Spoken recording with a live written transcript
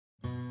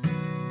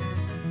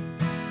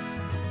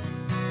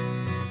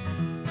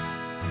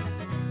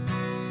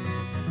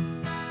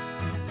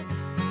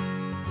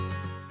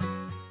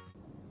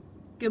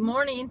Good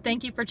morning.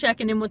 Thank you for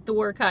checking in with the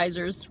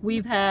Werkheisers.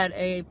 We've had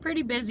a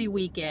pretty busy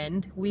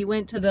weekend. We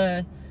went to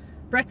the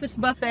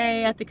breakfast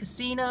buffet at the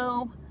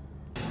casino.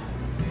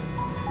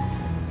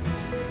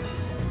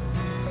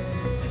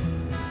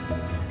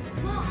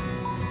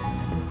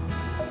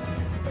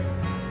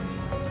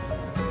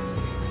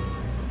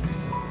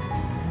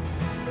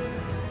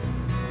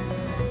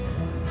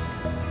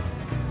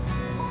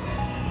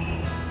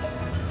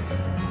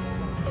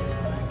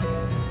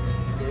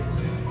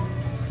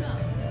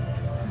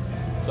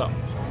 So.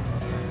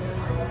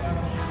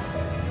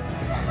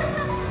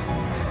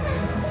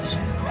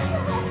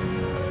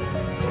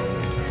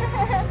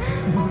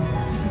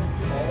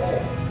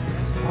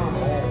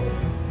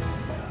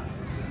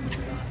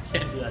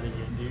 Can't do that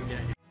again, dude.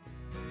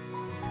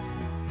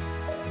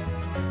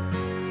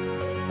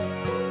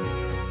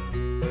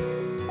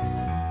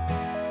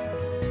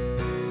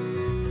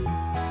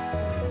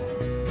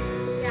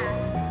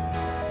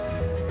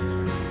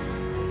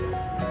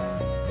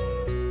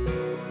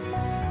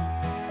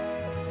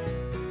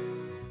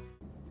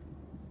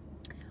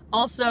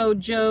 Also,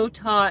 Joe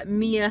taught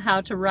Mia how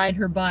to ride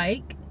her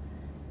bike,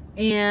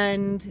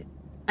 and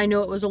I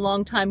know it was a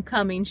long time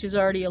coming. She's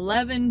already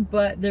 11,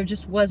 but there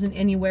just wasn't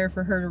anywhere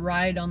for her to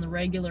ride on the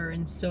regular,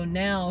 and so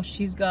now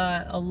she's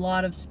got a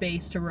lot of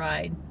space to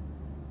ride.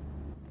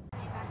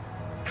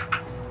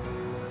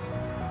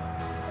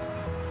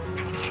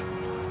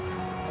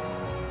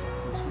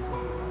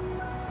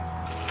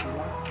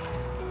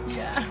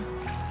 Yeah.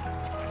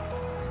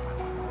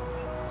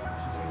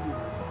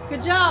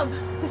 Good job.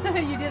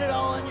 You did it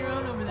all on your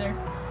own over there.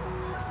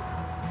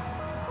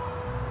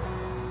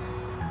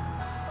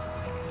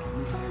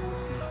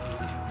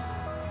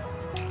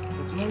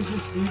 Let's raise your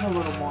seat a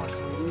little more,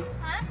 sweetie.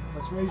 Huh?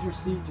 Let's raise your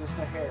seat just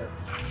a hair.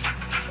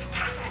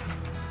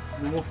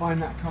 And we'll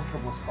find that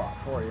comfortable spot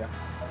for you.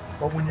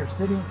 But when you're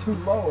sitting too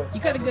low, it's...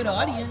 You got a good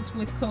audience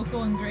with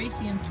Coco and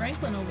Gracie and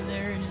Franklin over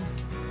there in an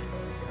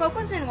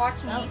Coco's been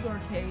watching me.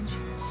 outdoor cage.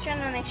 She's trying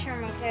to make sure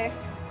I'm okay.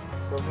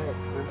 So, hey,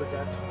 remember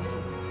Dad told you?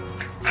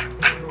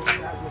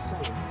 Dad was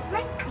saying. Is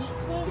my seat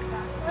paying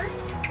backwards?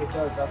 It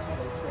does, that's what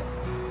they say.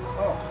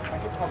 Oh, I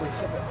could probably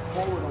tip it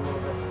forward a little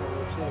bit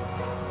further too.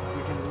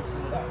 We can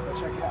loosen it up, but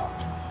check it out.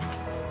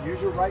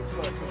 Use your right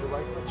foot, because your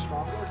right foot's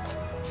stronger.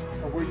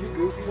 Or were you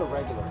goofy or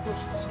regular? Push,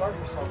 start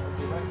yourself with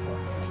your right foot,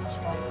 because it's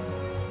stronger.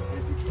 And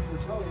if you keep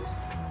your toes,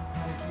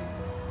 you keep,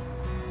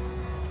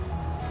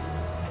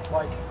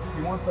 like,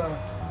 you want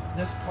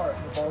this part,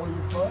 the ball of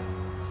your foot,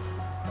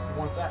 you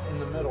want that in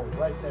the middle,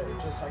 right there,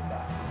 just like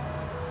that.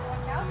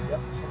 Watch out. Yep,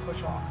 so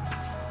push off.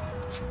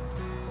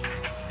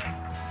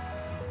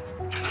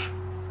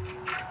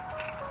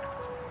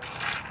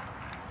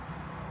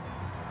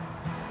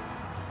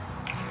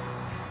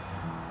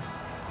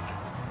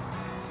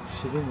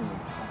 She didn't even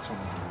touch on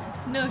it.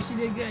 No, she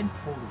did good.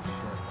 Holy shit.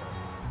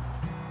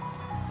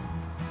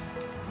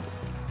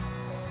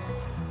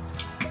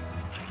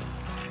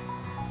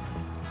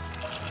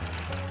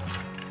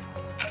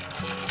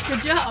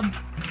 Good job.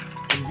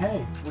 And hey,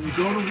 when you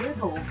go to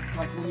wiggle,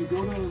 like when you go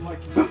to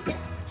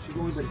she's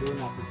only been doing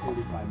that for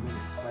 45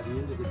 minutes. By the end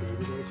of the day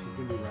today, she's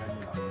gonna be riding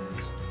it up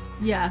hers.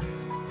 Yeah.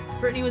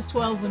 Brittany was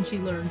 12 when she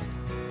learned.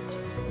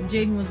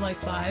 Jaden was like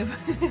 5.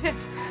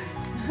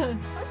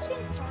 What's she in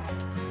front?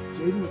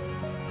 Jaden.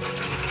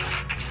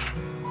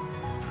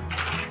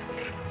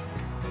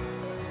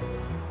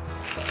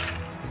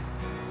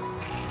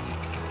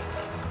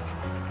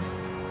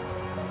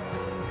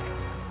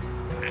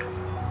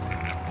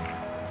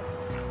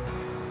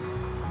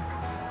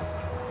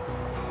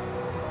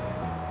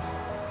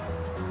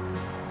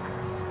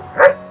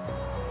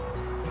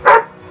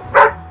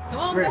 Come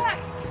on Chris. back.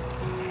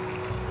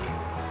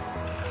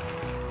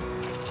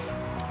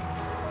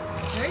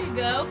 There you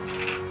go.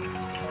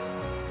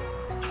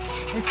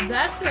 It's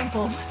that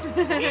simple.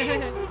 We're taking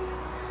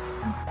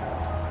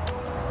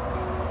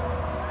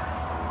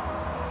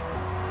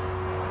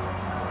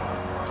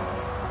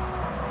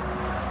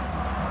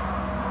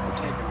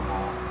them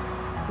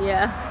off.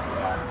 Yeah,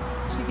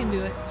 Yeah. she can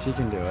do it. She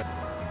can do it.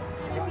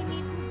 And if you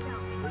need to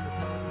jump.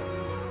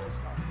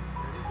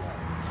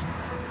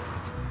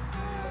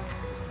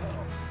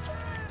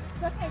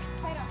 It's okay,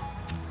 tight up.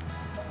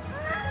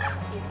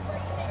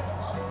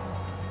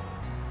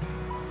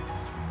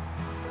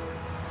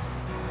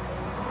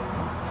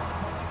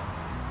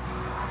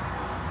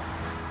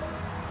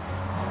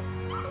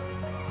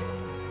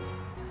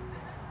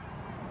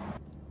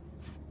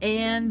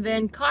 And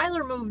then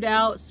Kyler moved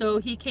out, so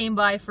he came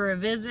by for a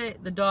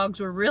visit. The dogs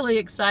were really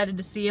excited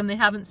to see him. They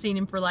haven't seen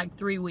him for like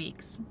 3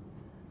 weeks.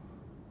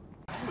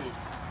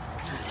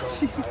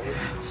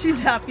 She's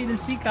happy to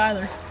see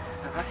Kyler.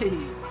 Hi.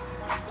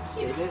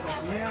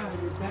 Yeah,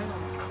 you're back.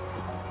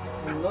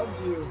 We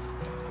loved you.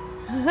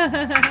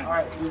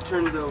 Alright, your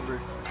turn's over.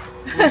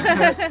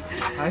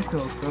 Hi,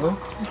 Coco.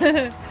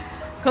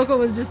 Coco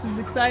was just as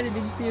excited.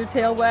 Did you see her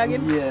tail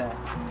wagging? Yeah.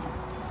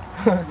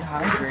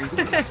 Hi,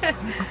 Gracie.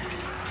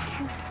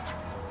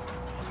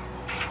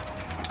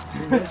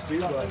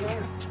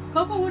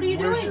 Coco, what are you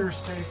Where's doing? your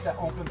safe that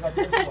opens up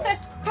this way?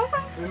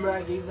 Coco. Remember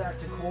I gave that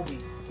to Colby.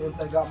 once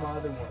I got my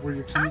other one. Were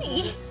your keys?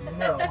 Hi.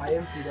 No, I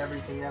emptied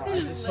everything out. I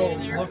just So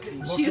sold look it.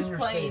 in She was your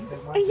playing. safe.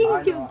 It Are might you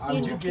be- doing-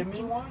 Would you give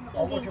me one?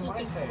 I'll look in my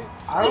safe.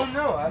 I don't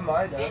know. I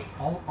might have.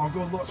 I'll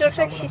go look. She looks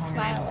like 'cause I she's would've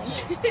hung it in the smiling.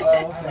 safe. Oh, I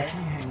have a okay. key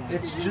hanging.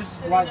 It's just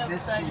sitting like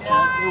this upside piece.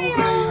 down. It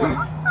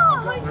was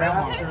Oh, Grandma's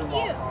that's so still cute.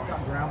 locked. I've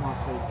got grandma's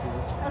safe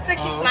keys. Looks like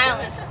she's Oh, okay.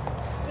 smiling.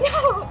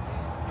 No.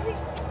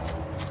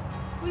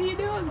 What are you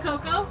doing,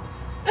 Coco?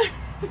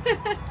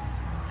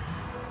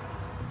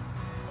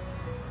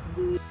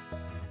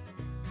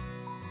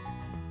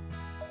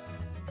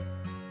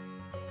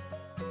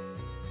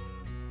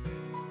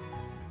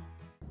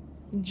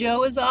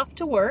 Joe is off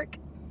to work.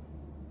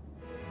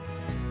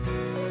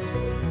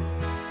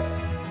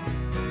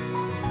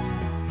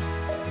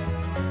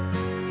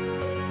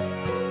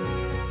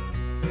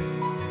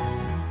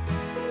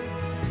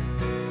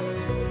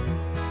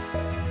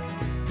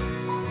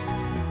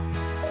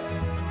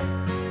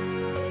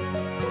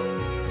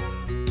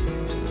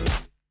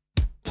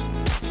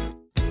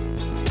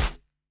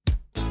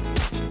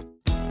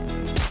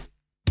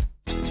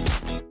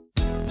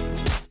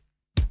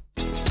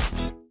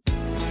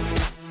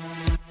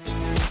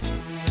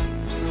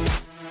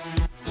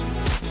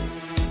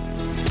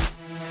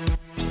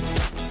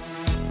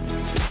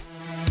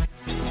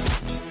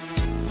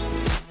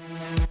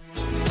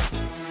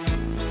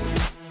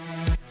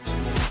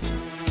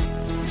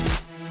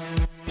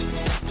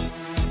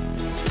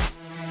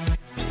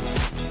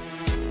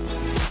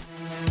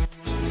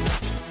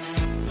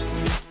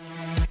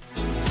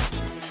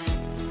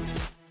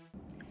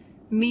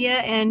 Mia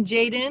and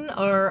Jaden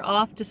are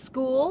off to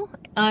school.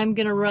 I'm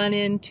gonna run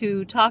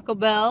into Taco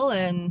Bell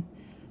and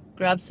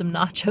grab some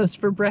nachos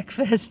for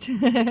breakfast.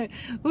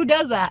 Who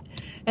does that?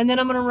 And then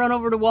I'm gonna run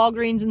over to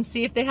Walgreens and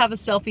see if they have a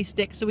selfie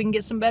stick so we can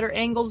get some better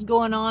angles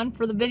going on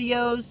for the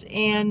videos.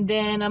 And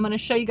then I'm gonna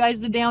show you guys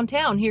the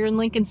downtown here in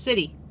Lincoln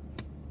City.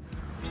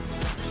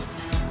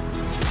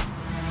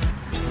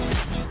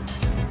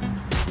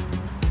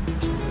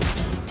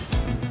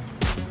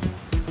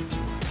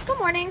 Good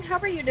morning. How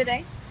are you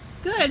today?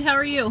 Good, how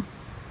are you?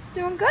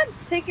 Doing good.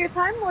 Take your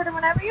time. Order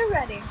whenever you're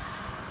ready.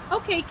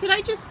 Okay, could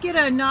I just get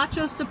a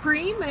Nacho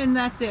Supreme and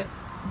that's it?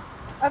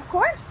 Of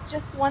course.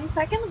 Just 1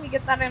 second. Let me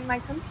get that in my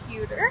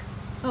computer.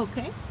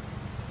 Okay.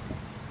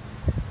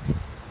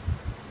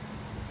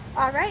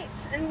 All right.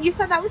 And you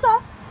said that was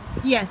all?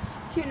 Yes,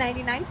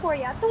 $2.99 for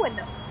you at the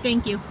window.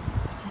 thank you.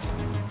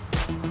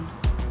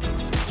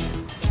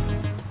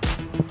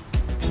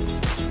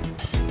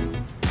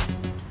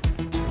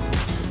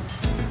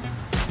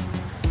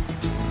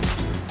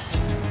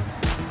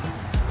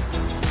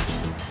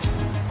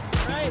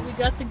 Alright, we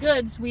got the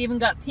goods. We even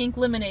got pink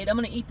lemonade. I'm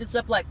gonna eat this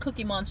up like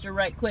Cookie Monster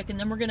right quick, and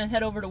then we're gonna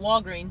head over to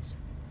Walgreens.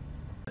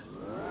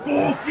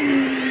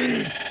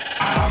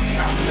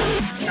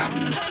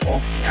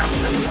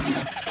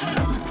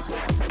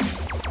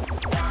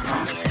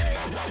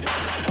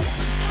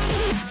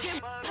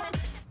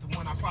 The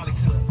one I probably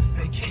could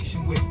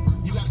vacation with.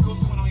 You gotta go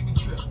somewhere, don't even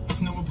trip.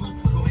 No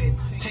boo, go ahead,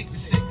 take the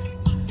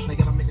 6. They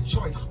gotta make a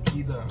choice,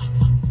 either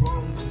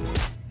wrong.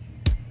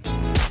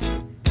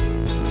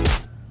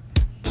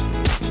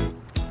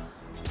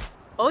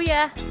 Oh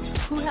yeah,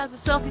 who has a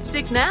selfie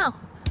stick now?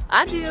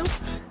 I do.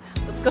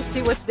 Let's go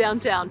see what's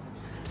downtown.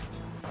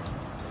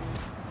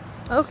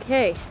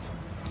 Okay,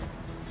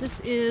 this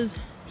is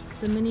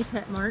the Mini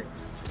Pet Mart.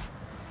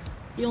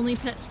 The only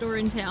pet store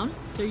in town.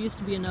 There used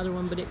to be another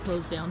one, but it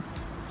closed down.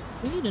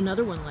 We need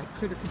another one like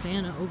Critter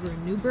Cabana over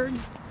in Newburgh.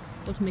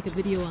 We'll have to make a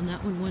video on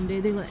that one day.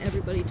 They let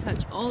everybody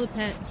touch all the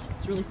pets.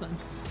 It's really fun.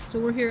 So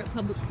we're here at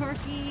public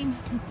parking.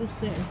 What's this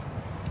say?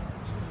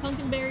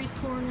 Pumpkinberry's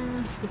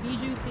Corner, the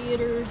Bijou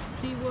Theater,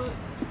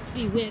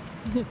 Seawick,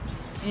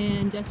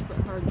 and Desperate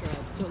Hard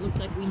Drive. So it looks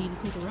like we need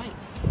to take a right.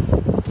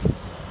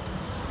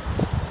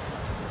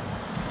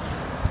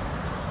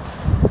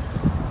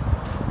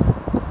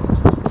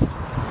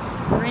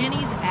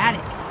 Granny's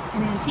Attic,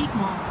 an antique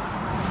mall.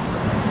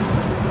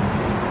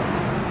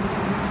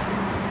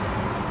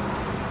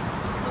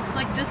 Looks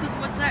like this is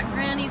what's at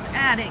Granny's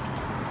Attic.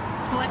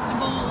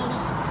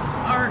 Collectibles,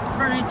 art,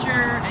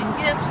 furniture, and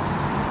gifts.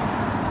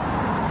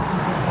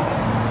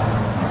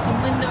 There's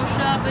some window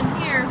shopping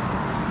here.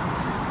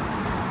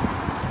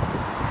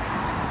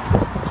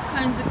 All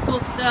kinds of cool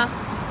stuff.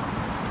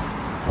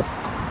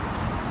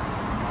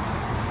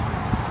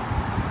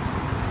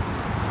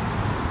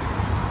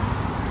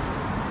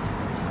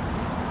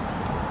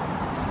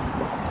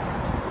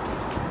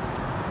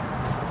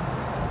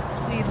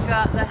 We've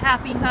got the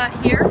Happy Hut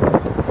here.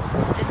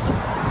 It's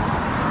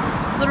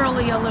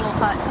literally a little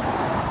hut.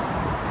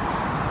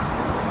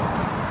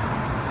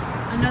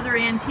 Another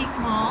antique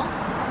mall.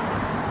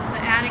 The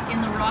Attic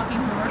in the Rocking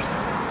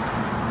Horse.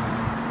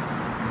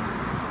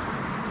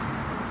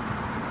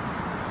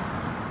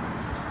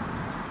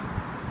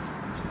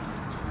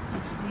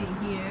 Let's see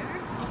here.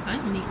 All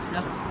kinds of neat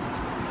stuff.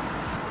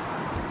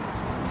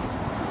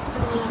 A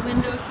little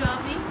window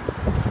shopping.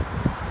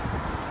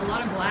 A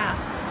lot of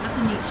glass. That's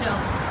a neat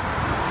shelf.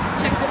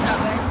 Check this out,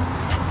 guys.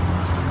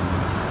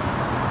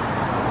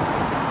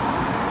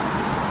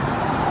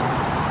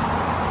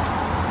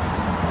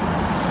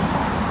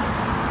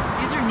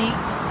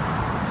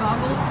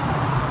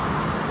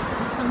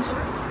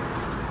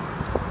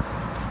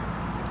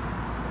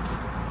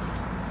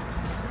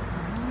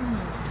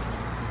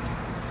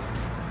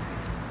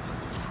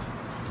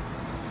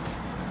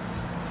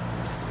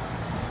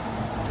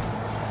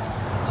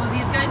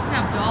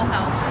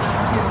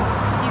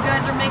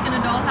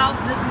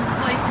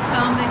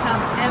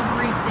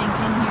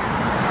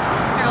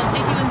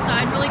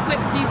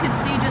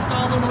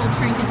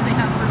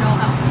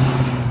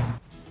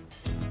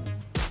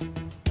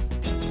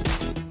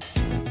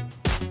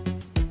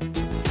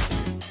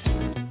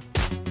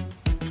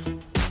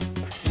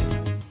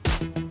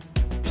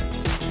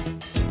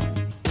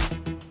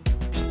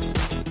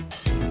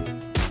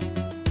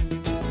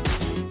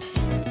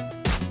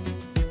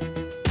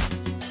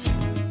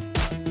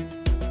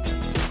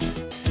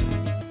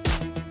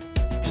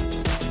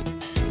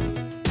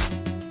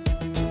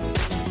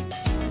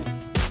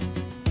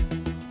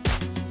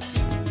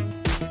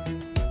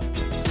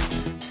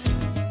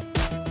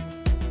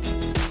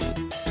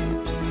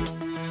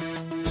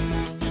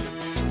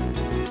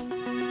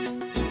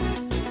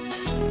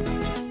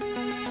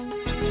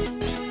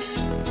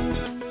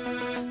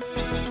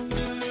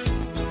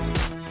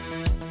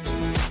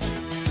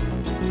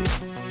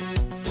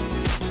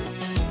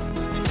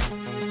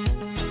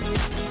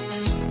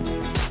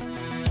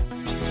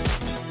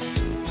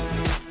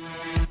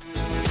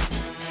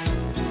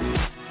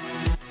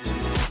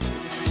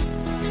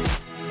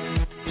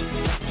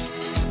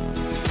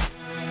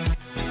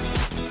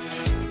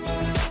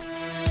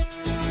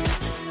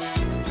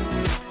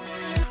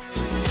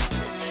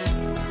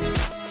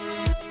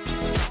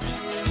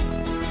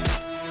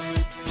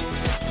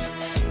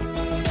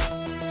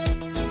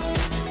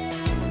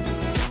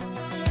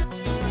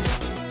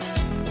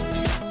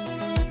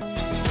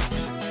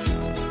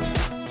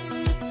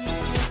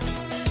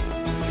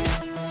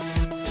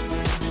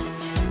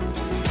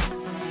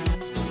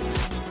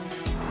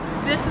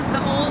 This is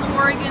the Old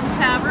Oregon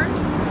Tavern.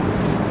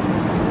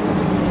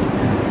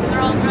 They're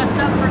all dressed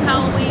up for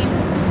Halloween.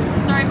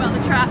 Sorry about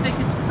the traffic,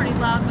 it's pretty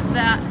loud with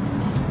that.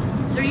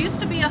 There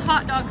used to be a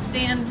hot dog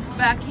stand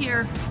back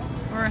here,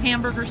 or a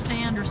hamburger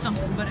stand or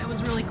something, but it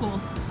was really cool.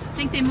 I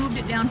think they moved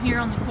it down here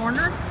on the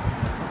corner.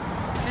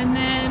 And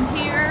then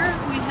here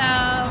we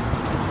have,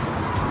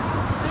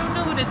 I don't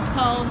know what it's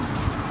called.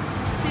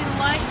 See the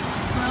light?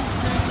 Well,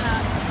 there's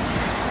that.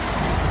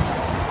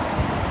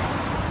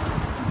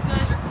 These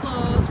guys are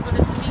closed, but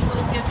it's a neat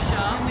little gift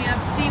shop. And we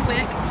have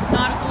Seawick,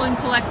 Nautical and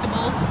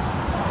Collectibles.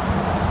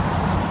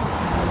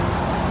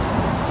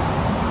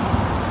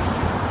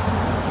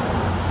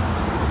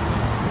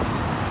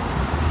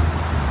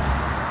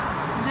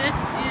 This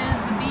is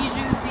the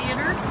Bijou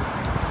Theater.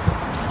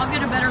 I'll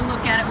get a better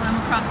look at it when I'm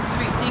across the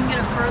street so you can get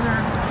a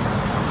further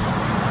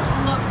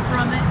look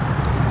from it.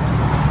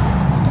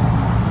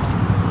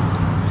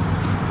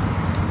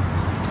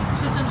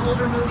 It's just an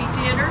older movie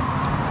theater.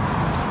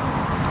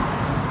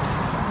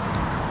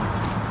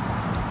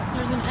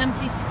 There's an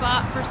empty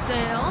spot for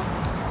sale.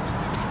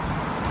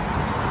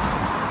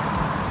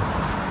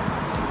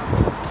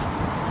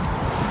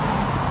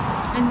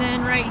 And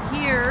then right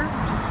here,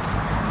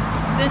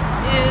 this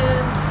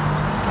is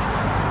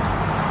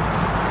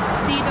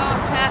Sea Dog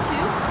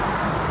Tattoo.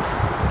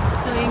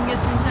 So you can get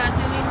some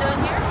tattooing done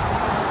here.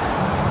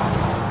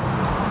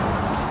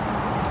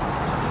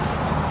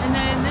 And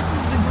then this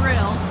is the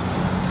grill.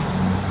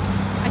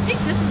 I think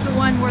this is the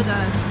one where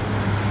the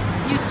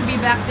used to be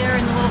back there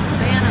in the little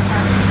cabana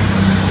part.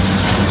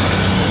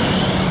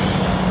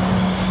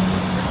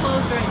 They're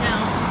closed right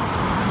now.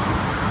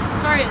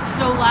 Sorry it's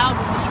so loud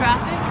with the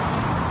traffic.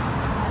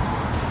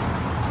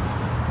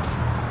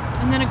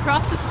 And then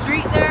across the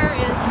street there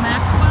is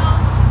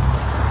Maxwell's.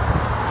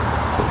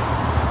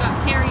 It's got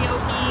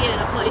karaoke and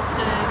a place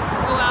to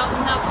go out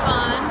and have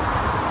fun.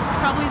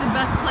 Probably the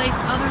best place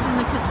other than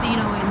the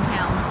casino in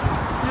town.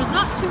 There's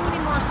not too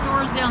many more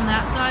stores down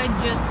that side,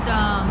 just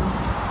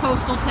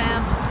Coastal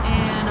Temps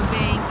and a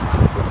bank.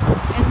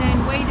 And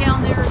then way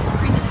down there is the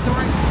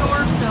prehistoric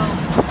store, so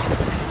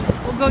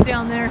we'll go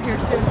down there here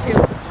soon too.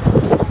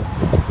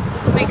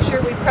 Let's make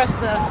sure we press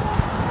the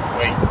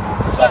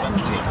button.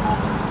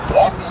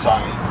 Walk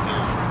sign.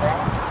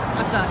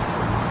 That's us.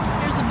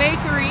 Here's a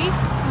bakery,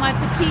 My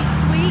Petite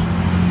Sweet.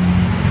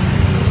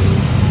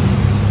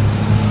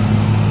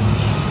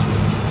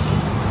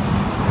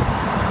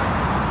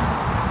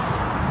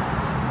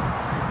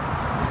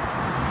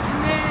 And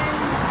then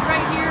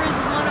right here is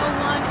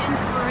 101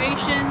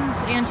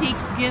 Inspirations,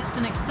 Antiques, Gifts,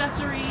 and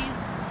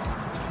Accessories.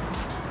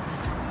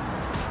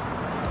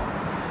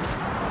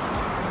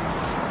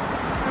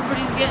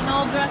 Everybody's getting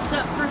all dressed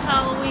up for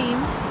Halloween.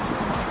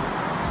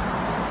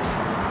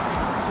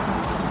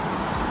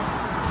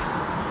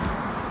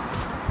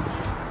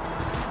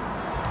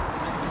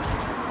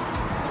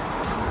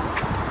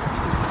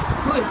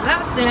 Who is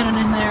that standing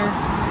in there?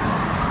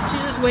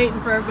 She's just waiting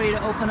for everybody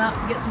to open up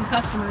and get some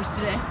customers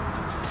today.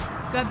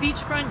 Got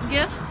beachfront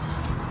gifts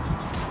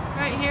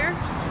right here.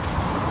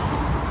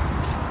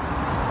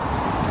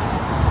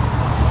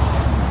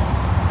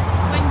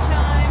 Wind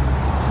chimes.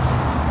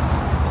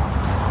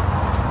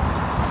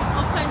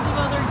 All kinds of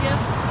other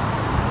gifts.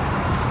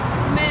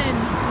 Men,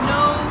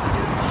 no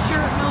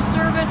shirt, no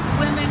service.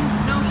 Women,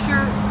 no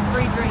shirt,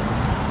 free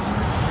drinks.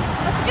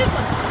 That's a good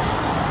one.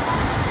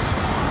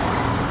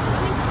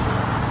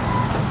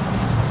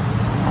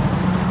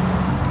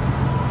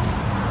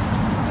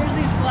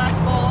 Glass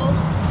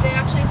balls. They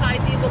actually hide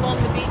these along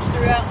the beach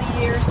throughout the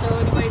year, so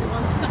anybody that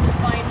wants to come and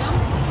find them,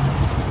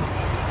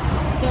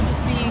 there'll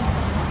just be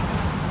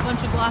a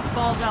bunch of glass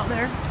balls out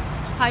there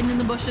hiding in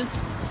the bushes.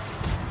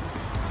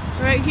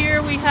 Right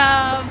here we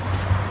have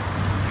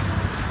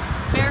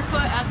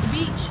Barefoot at the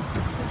Beach.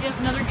 We have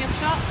another gift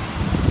shop.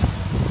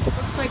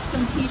 Looks like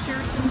some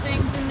t-shirts and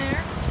things in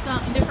there.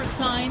 Some different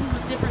signs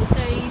with different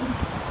sayings.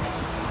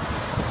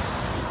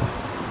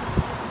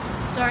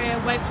 Sorry, I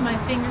wiped my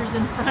fingers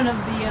in front of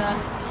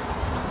the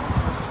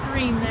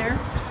screen there.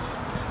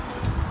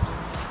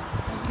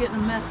 I was getting a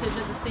message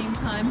at the same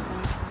time.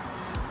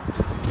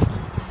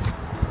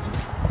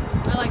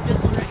 I like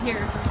this one right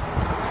here.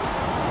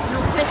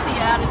 No pissy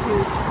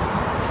attitudes.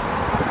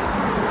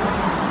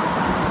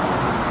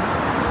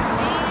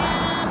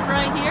 And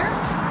right here,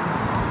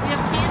 we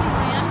have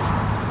Candyland.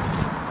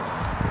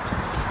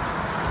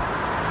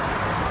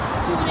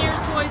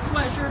 Souvenirs, toys,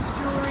 sweatshirts,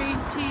 jewelry,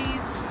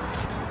 teas.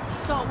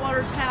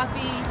 Saltwater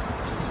taffy,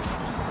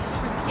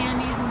 different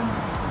candies and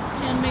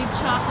handmade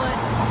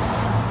chocolates.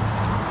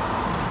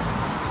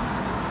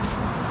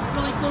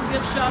 Really cool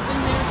gift shop in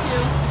there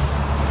too.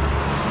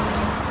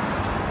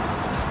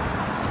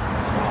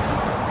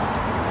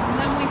 And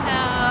then we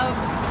have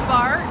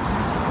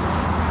Sparks.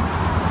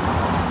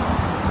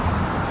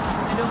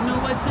 I don't know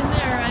what's in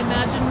there. I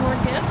imagine more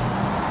gifts.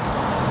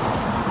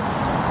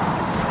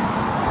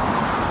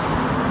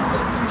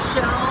 Got some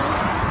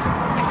shells.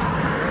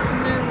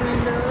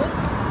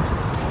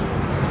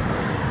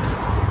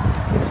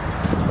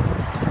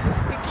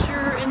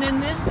 And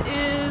then this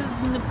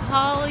is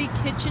Nepali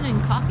Kitchen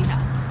and Coffee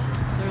House.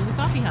 So there's a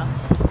coffee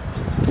house.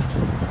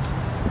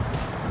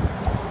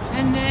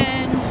 And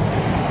then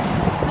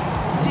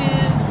this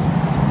is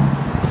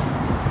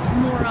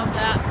more of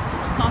that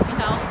coffee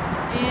house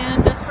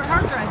and desperate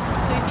hard drives.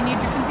 So if you need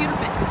your computer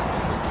fixed.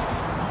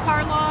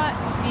 Car lot,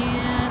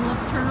 and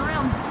let's turn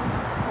around.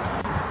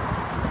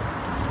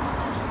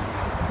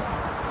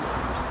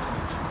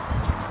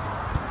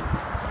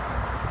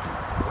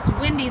 It's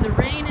windy, the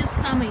rain is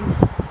coming.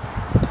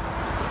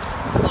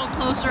 A little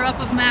closer up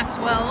of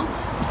Maxwell's.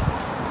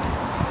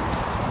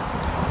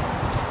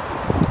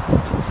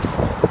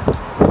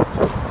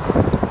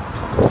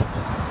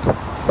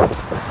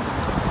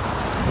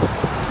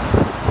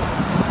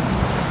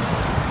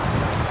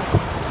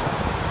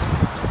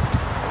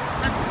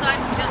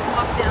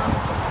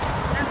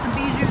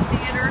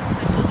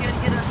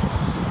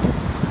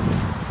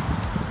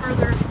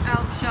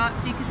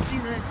 So you can see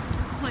the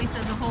place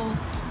as a whole.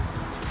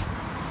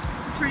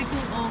 It's a pretty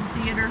cool old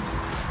theater.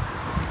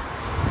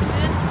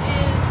 This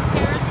is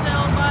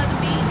Carousel by the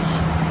Beach.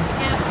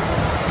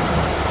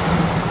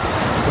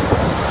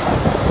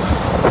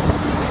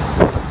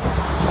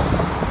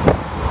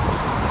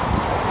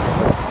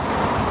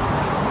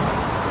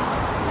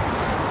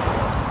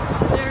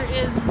 There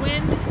is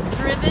Wind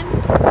Driven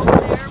over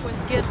there with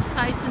gifts,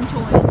 kites, and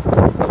toys.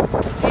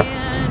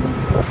 And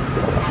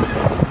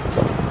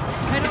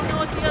I don't know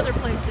what the other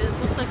place is.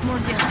 Looks like more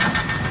gifts.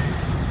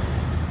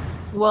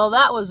 Well,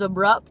 that was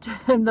abrupt.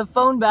 The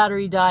phone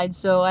battery died,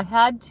 so I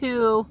had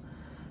to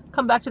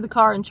come back to the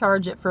car and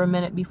charge it for a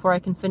minute before I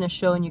can finish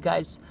showing you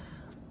guys.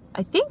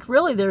 I think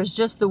really there's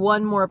just the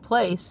one more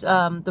place,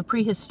 the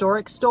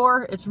prehistoric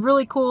store. It's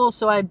really cool,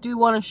 so I do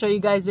want to show you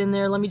guys in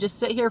there. Let me just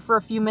sit here for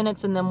a few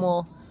minutes and then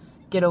we'll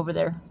get over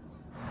there.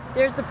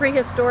 There's the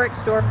prehistoric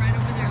store right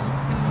over there. Let's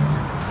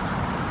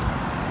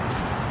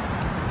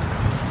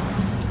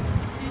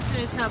go. These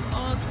guys have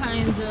all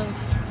kinds of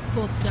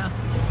cool stuff.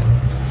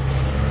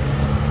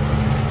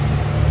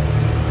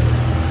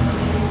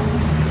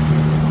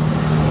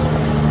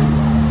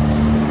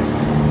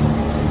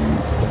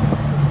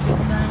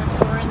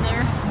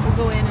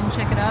 Go in and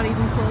check it out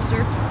even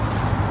closer.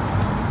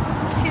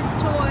 Kids'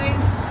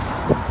 toys.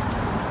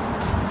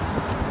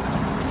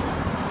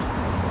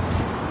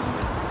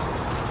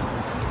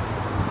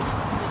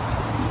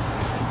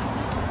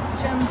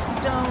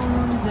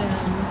 Gemstones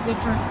and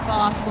different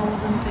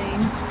fossils and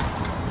things.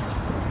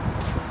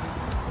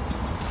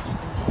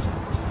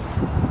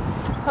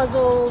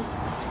 Puzzles.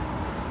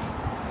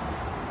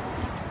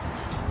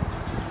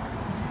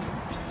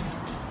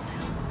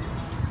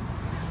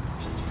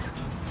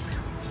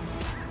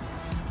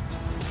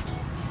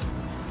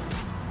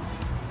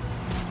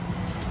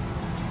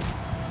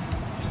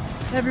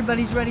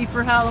 Everybody's ready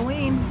for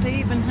Halloween. They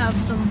even have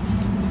some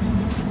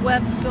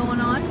webs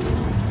going on.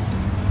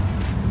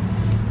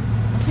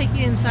 I'll take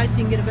you inside so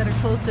you can get a better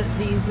close at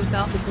these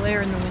without the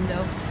glare in the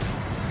window.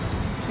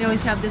 They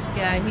always have this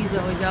guy. He's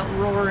always out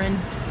roaring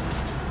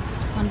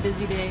on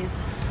busy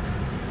days.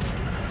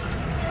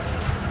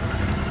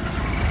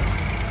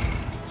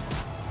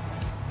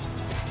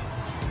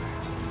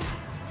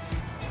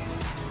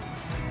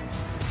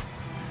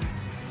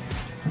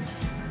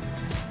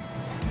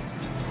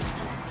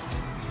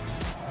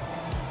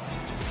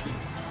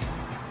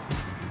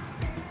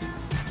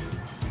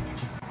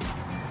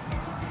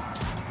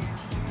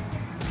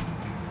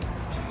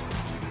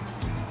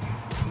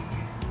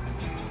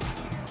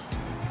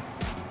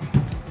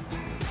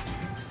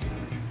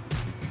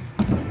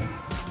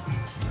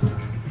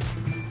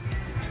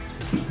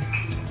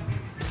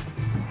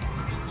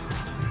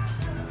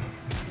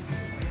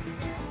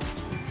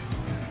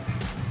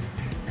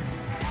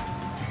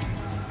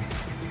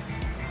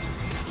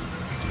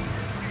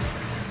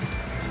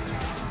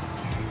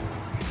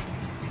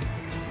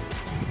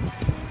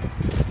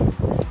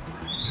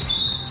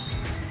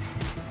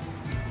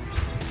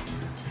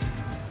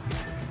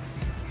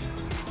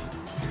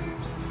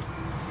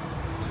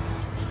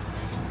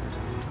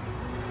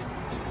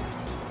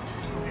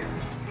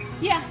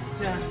 Yeah.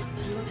 Yeah,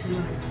 you look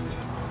familiar.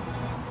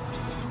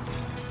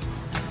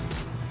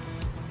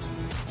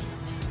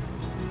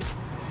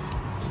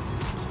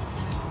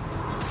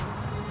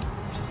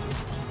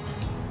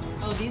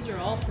 Oh, these are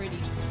all pretty.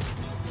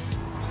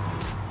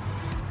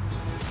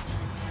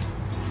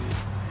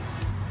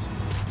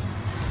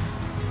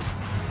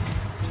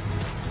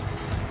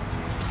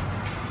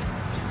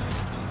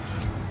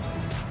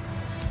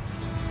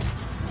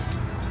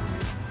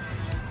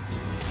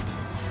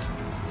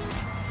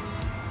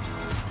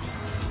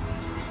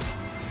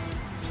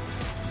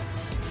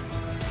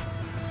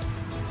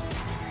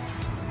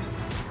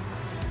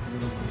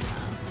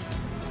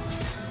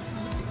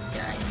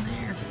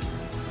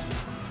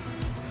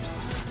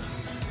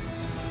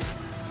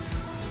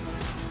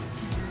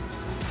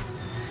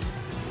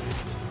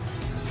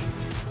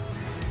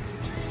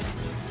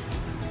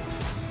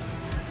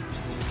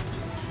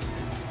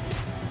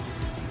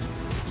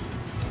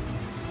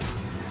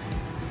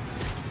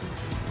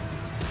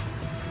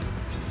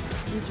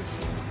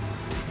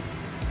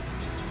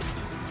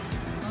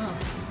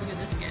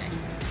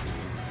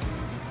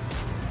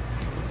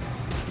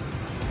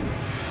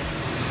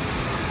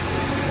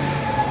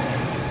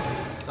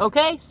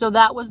 Okay, so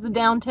that was the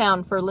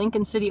downtown for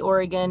Lincoln City,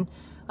 Oregon.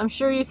 I'm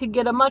sure you could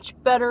get a much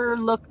better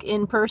look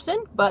in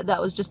person, but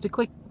that was just a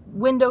quick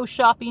window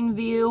shopping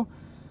view.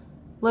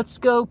 Let's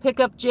go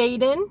pick up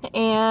Jaden,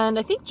 and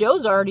I think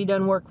Joe's already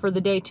done work for the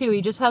day too.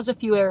 He just has a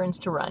few errands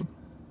to run.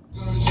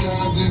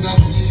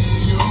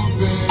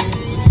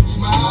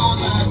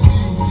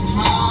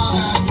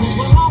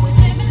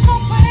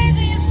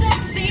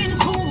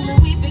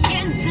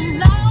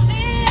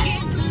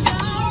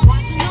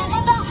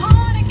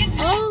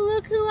 Oh,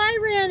 look who I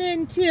ran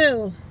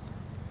into.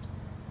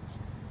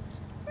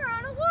 We're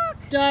on a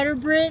walk. Daughter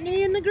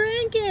Brittany and the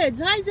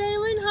grandkids. Hi,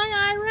 Zaylin.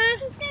 Hi, Ira.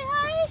 Say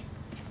hi.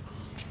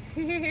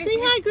 Say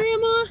hi,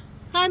 Grandma.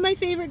 Hi, my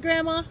favorite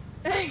grandma.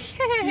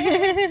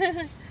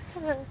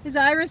 Is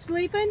Ira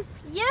sleeping?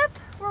 Yep,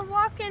 we're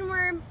walking.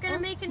 We're gonna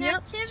make an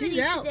activity she's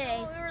out. today.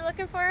 We were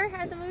looking for her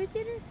at the movie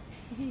theater.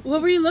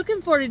 What were you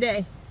looking for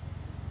today?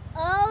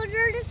 Oh,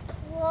 they're just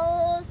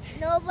closed.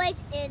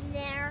 Nobody's in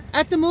there.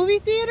 At the movie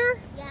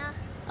theater? Yeah.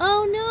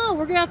 Oh no,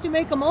 we're gonna have to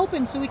make them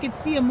open so we can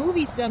see a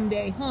movie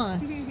someday, huh?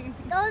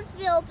 Those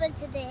be open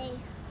today.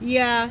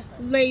 Yeah,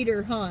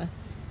 later, huh?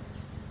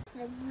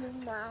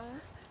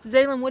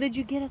 Zaylin, what did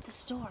you get at the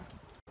store?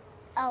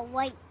 A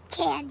white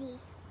candy.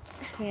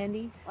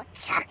 Candy. With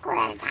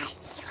chocolate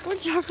inside.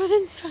 With chocolate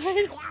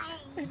inside?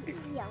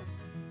 Yeah.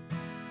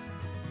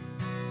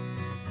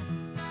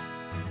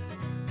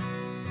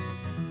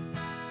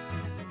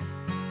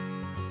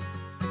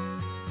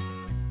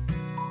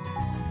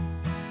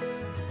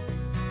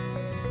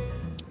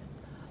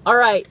 All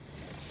right,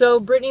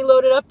 so Brittany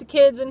loaded up the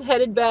kids and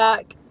headed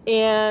back,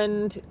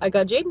 and I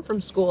got Jaden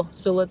from school,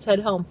 so let's head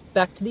home,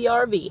 back to the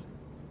RV.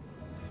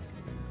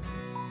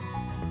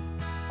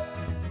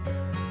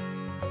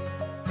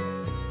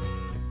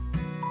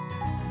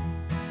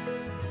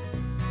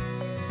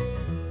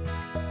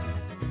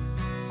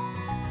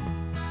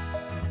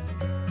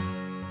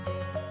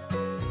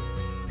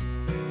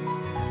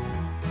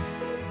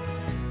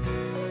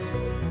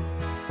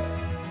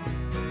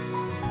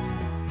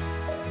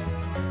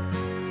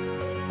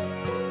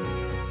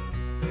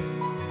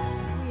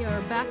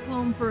 Back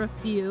home for a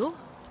few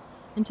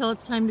until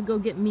it's time to go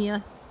get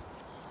Mia.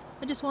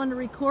 I just wanted to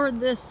record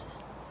these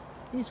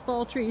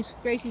fall trees.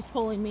 Gracie's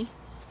pulling me.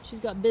 She's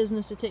got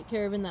business to take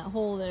care of in that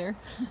hole there.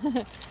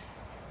 I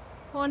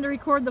wanted to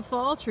record the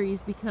fall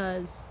trees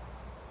because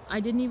I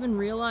didn't even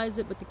realize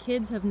it, but the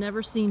kids have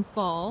never seen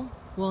fall.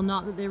 Well,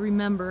 not that they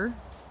remember.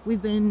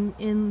 We've been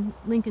in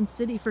Lincoln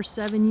City for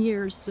 7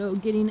 years, so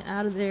getting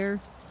out of there,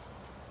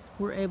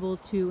 we're able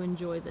to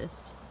enjoy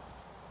this.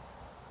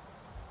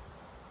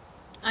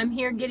 I'm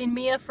here getting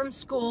Mia from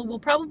school. We'll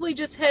probably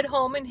just head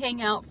home and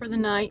hang out for the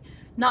night.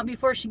 Not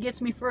before she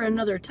gets me for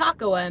another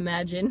taco, I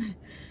imagine.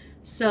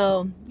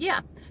 So, yeah.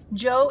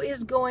 Joe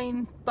is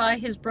going by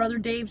his brother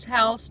Dave's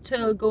house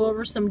to go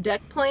over some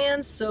deck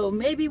plans, so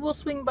maybe we'll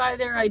swing by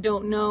there, I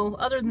don't know.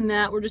 Other than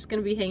that, we're just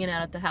going to be hanging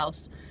out at the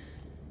house.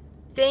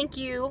 Thank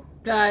you,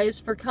 guys,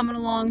 for coming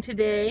along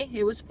today.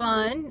 It was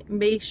fun.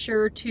 Make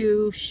sure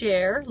to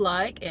share,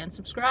 like, and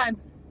subscribe.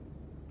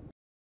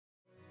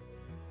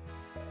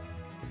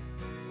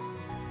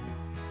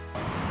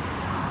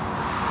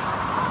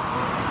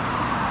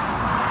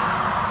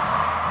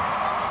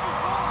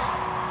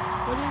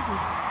 What is he?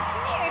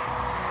 Come here.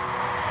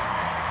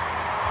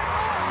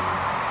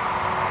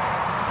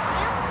 See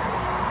him?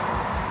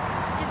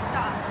 Just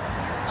stop.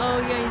 Oh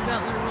yeah, he's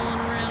out there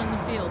rolling around in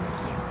the field.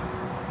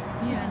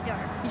 He's a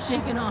dart. He's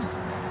shaking off.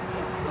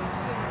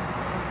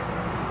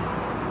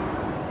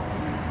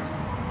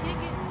 Can't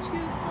get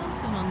too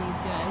close in on these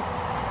guys.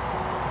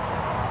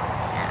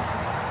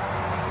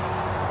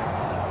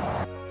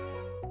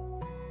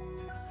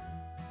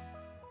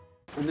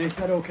 And they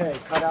said, okay,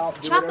 cut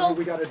out, do Choco. whatever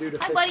we got to do to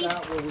Hi, fix buddy.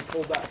 that where we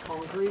pulled that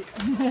concrete.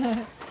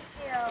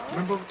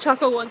 Remember?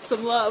 Choco wants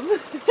some love.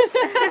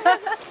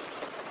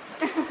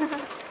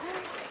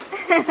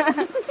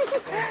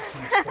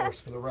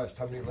 For the rest,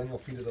 how many lineal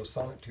feet of those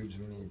sonic tubes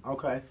we need?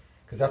 Okay.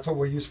 Because that's what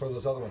we'll use for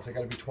those other ones. They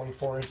got to be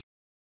 24 inches.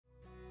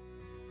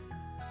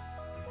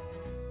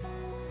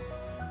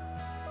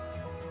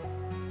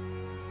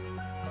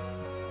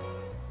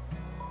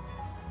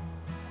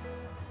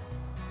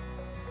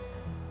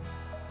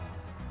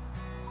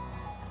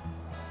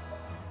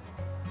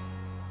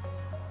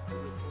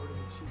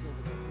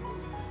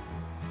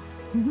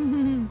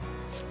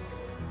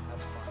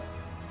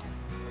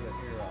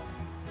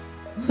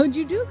 What'd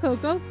you do,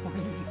 Coco?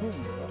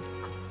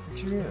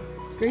 What you mean?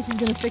 Gracie's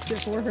gonna fix it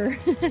for her.